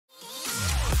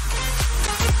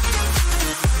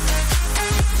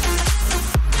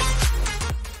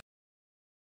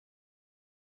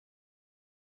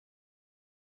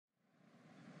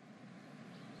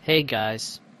Hey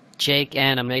guys, Jake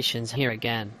Animations here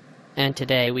again, and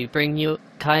today we bring you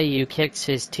Caillou kicks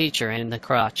his teacher in the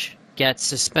crotch, gets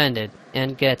suspended,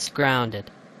 and gets grounded.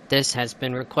 This has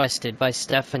been requested by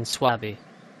Stephan Swaby.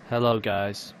 Hello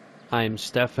guys, I'm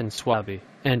Stephan Swaby,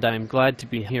 and I'm glad to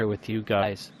be here with you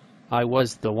guys. I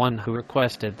was the one who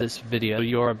requested this video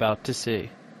you're about to see.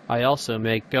 I also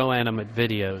make Go Animate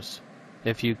videos.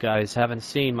 If you guys haven't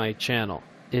seen my channel,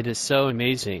 it is so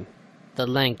amazing. The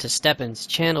link to Stephan's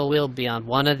channel will be on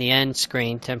one of the end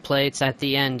screen templates at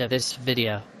the end of this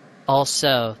video.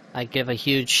 Also, I give a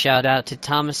huge shout out to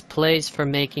Thomas Plays for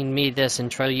making me this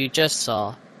intro you just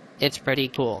saw. It's pretty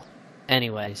cool.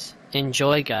 Anyways,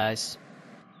 enjoy guys.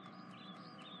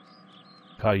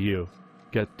 Caillou,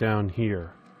 get down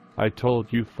here. I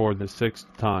told you for the 6th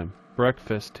time,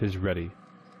 breakfast is ready.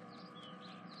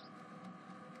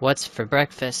 What's for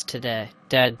breakfast today,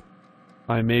 Dad?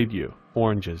 I made you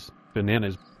oranges,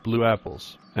 bananas, blue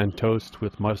apples, and toast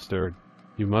with mustard.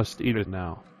 You must eat it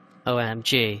now.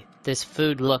 OMG, this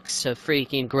food looks so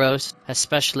freaking gross,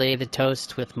 especially the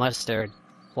toast with mustard.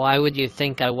 Why would you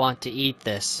think I want to eat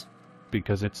this?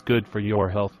 Because it's good for your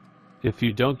health. If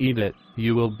you don't eat it,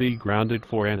 you will be grounded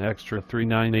for an extra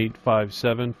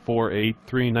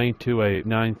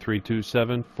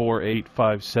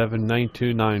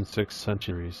 39857483928932748579296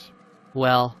 centuries.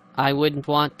 Well, I wouldn't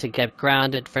want to get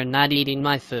grounded for not eating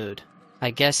my food.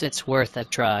 I guess it's worth a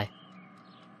try.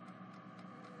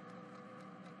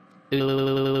 Ooh.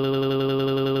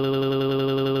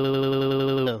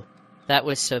 That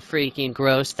was so freaking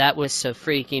gross. That was so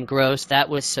freaking gross. That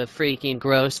was so freaking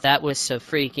gross. That was so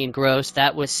freaking gross.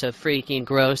 That was so freaking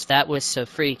gross. That was so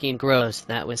freaking gross.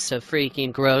 That was so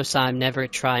freaking gross. I'm never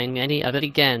trying any of it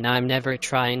again. I'm never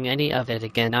trying any of it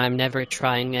again. I'm never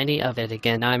trying any of it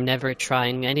again. I'm never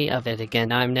trying any of it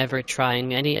again. I'm never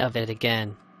trying any of it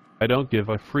again. I don't give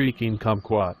a freaking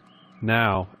kumquat.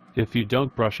 Now, if you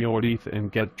don't brush your teeth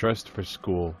and get dressed for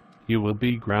school, you will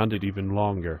be grounded even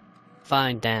longer.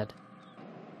 Fine, Dad.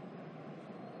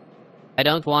 I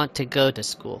don't want to go to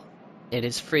school. It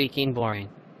is freaking boring.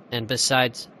 And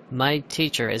besides, my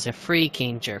teacher is a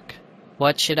freaking jerk.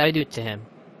 What should I do to him?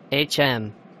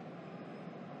 HM.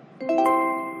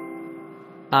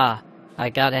 Ah, I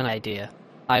got an idea.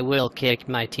 I will kick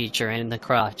my teacher in the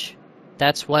crotch.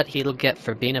 That's what he'll get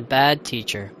for being a bad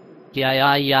teacher. Yeah.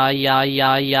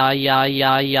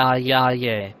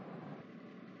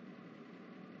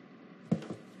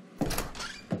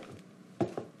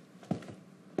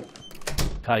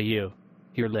 Caillou,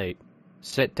 you're late.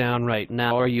 Sit down right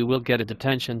now or you will get a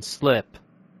detention slip.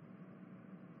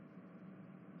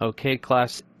 Okay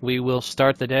class, we will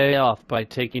start the day off by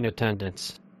taking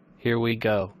attendance. Here we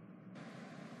go.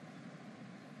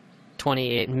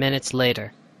 28 minutes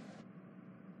later.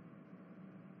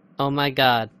 Oh my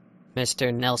god,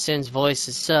 Mr. Nelson's voice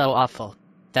is so awful.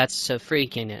 That's so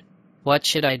freaking it. What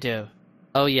should I do?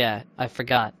 Oh yeah, I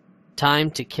forgot. Time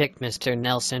to kick Mr.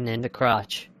 Nelson in the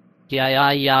crotch. Yeah.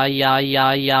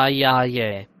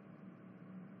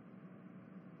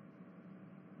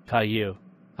 Caillou,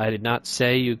 I did not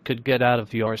say you could get out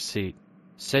of your seat.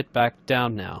 Sit back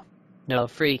down now. No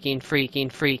freaking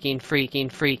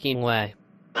way.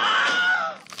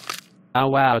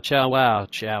 Ouch,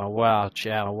 ouch, ouch,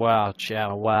 ouch,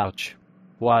 ouch.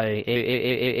 Why,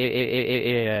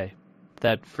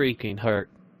 that freaking hurt.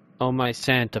 Oh my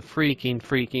Santa freaking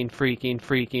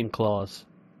claus.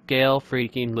 Gail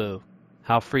freaking Lou.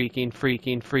 How freaking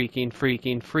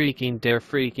dare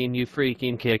freaking you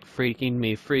freaking kick freaking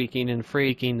me freaking and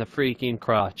freaking the freaking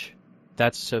crotch.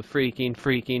 That's so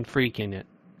freaking it.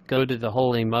 Go to the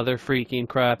Holy Mother freaking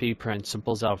crappy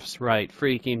principal's office right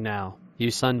freaking now,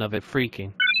 you son of a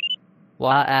freaking.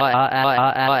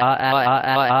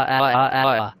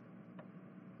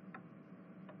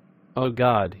 Oh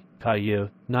god, Caillou,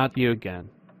 not you again.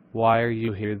 Why are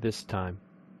you here this time?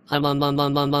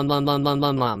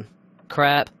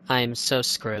 Crap, I'm so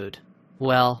screwed.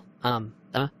 Well, I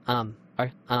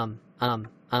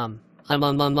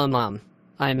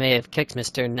may have kicked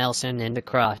Mr. Nelson in the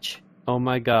crotch. Oh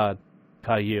my god,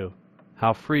 Caillou.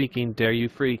 How freaking dare you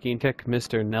freaking kick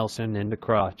Mr. Nelson in the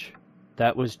crotch.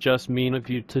 That was just mean of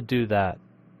you to do that.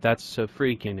 That's so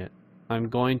freaking it. I'm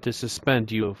going to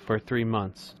suspend you for 3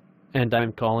 months. And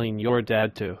I'm calling your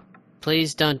dad too.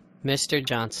 Please don't, Mr.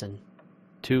 Johnson.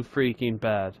 Too freaking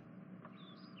bad.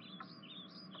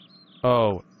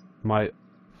 Oh, my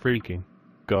freaking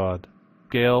god.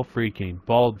 scale freaking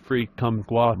bald freak cum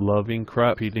squad loving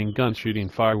crap eating gun shooting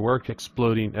firework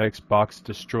exploding Xbox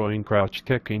destroying crouch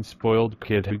kicking spoiled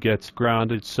kid who gets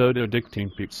grounded soda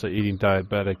addicting pizza eating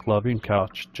diabetic loving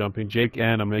couch jumping Jake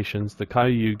animations the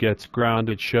Caillou gets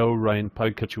grounded show Ryan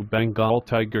Pikachu Bengal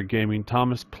Tiger gaming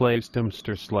Thomas plays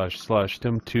Timster /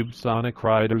 Timtube Sonic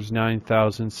Riders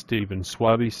 9000 Stephan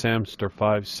Swaby Samster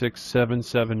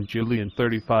 5677 Julian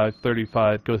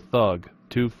 3535 Go Thug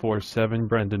 247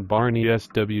 Brendan Barney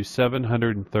SW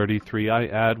 733 I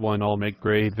add one I'll make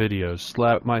great videos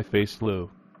slap my face Lou.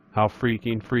 How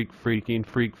freaking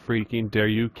dare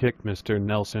you kick Mr.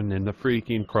 Nelson in the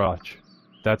freaking crotch.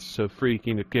 That's so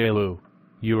freaking a Caillou.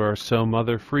 You are so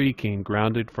mother freaking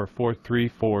grounded for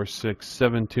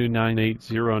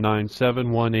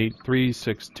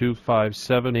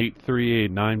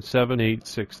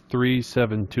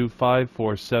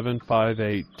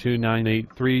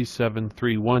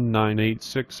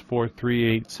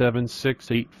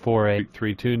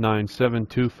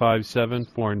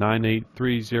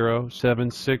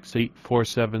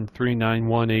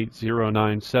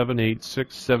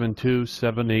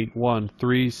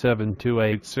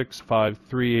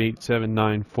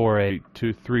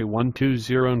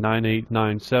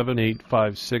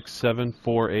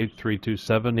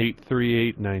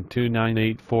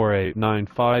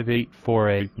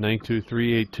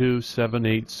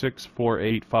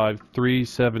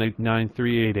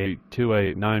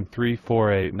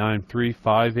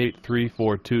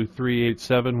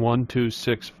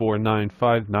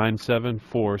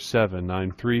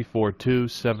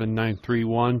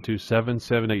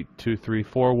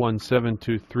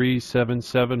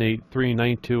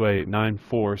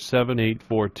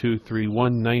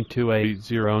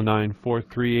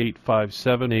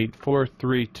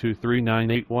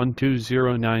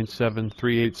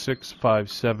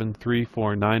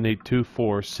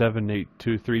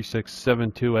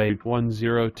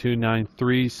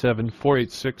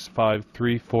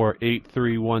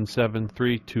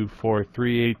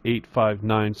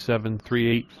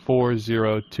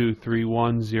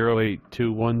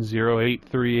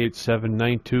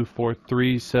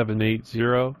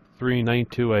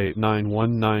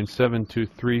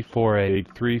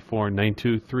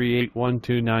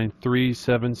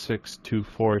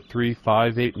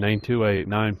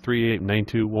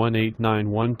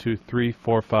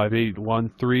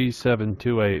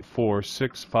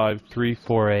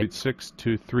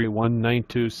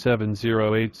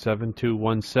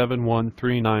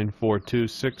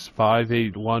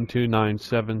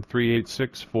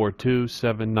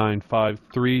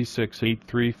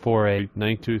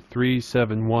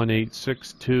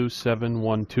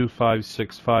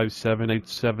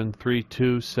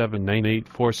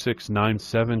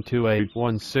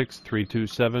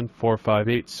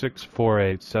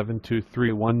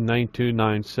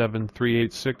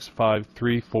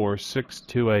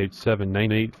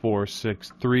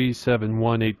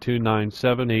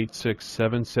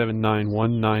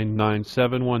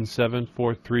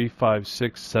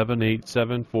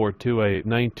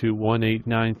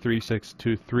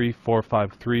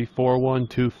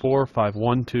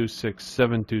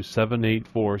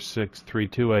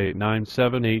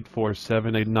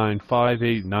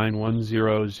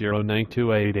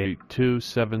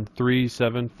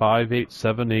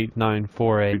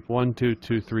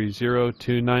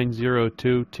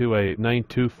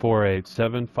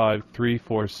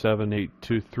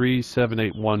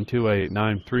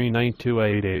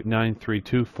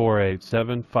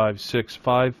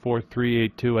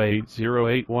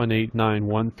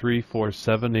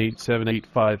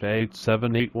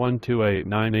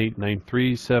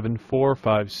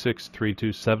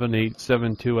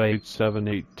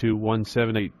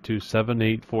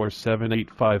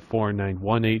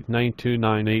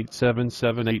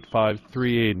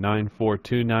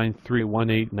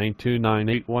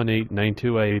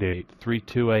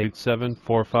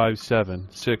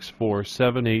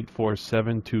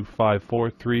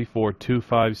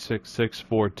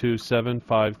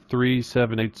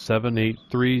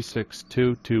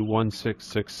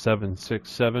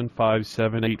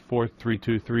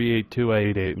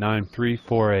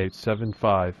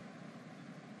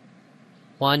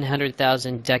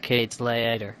 100,000 decades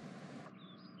later.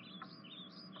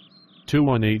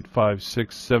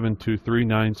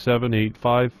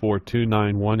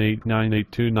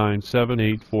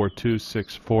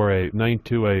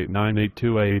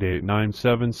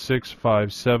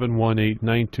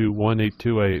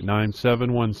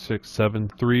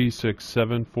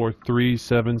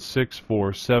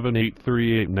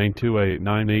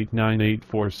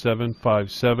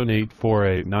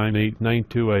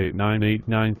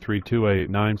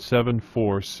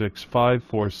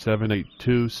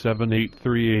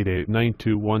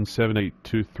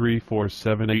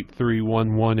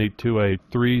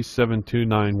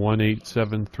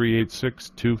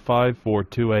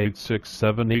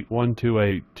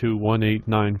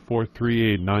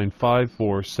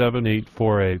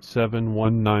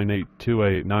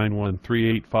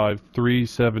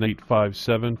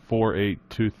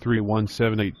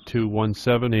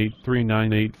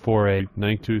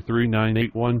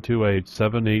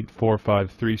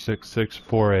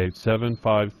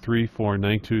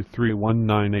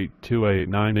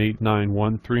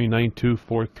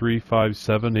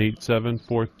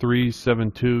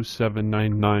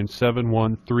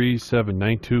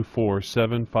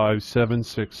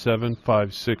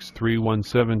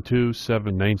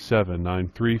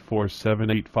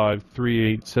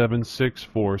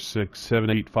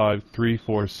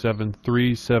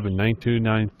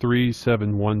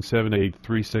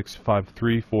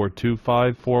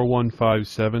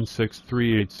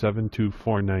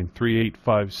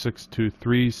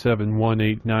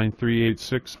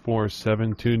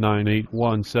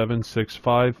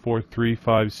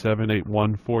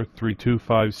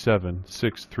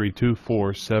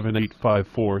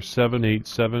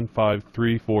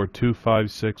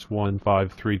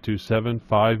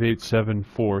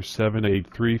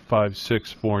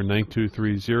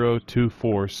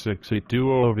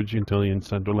 Duo of Argentinian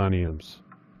Centilaniums.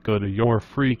 Go to your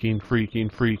freaking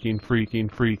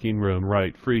room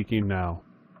right freaking now.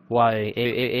 Why?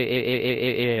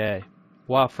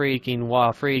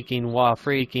 Wah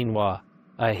freaking wah.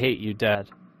 I hate you, Dad.